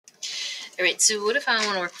All right, so what if I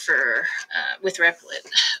want to work for with Replit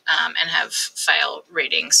and have file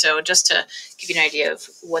rating? So just to give you an idea of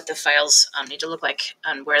what the files need to look like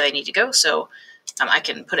and where they need to go. So I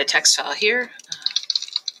can put a text file here,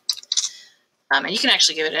 and you can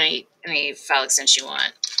actually give it any file extension you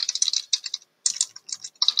want.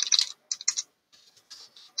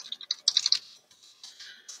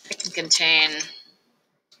 It can contain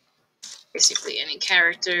basically any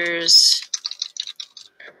characters.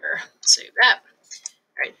 Whatever. Save that.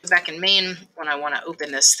 All right, back in main, when I want to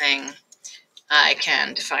open this thing, I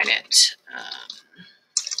can define it.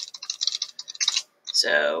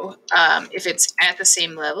 So if it's at the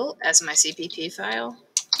same level as my CPP file,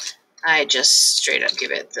 I just straight up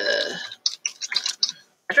give it the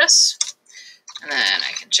address, and then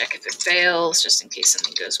I can check if it fails, just in case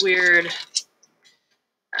something goes weird.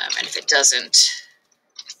 And if it doesn't,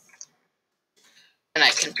 then I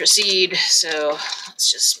can proceed. So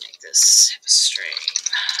let's just make this a string.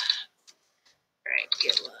 All right,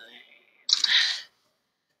 get line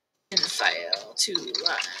in the file to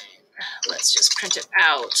line. Let's just print it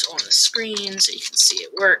out on the screen so you can see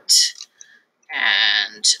it worked.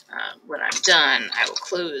 And when I'm done, I will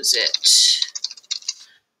close it.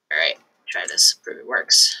 All right, try this, prove it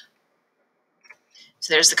works.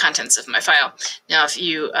 So there's the contents of my file. Now, if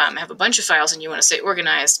you have a bunch of files and you want to stay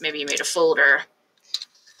organized, maybe you made a folder,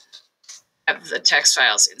 have the text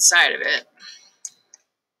files inside of it.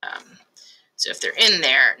 So if they're in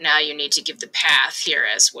there, now you need to give the path here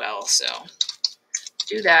as well. So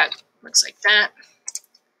do that, looks like that.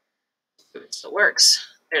 It still works.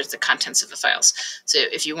 There's the contents of the files. So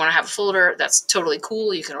if you want to have a folder, that's totally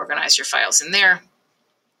cool. You can organize your files in there,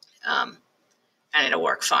 and it'll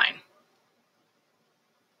work fine.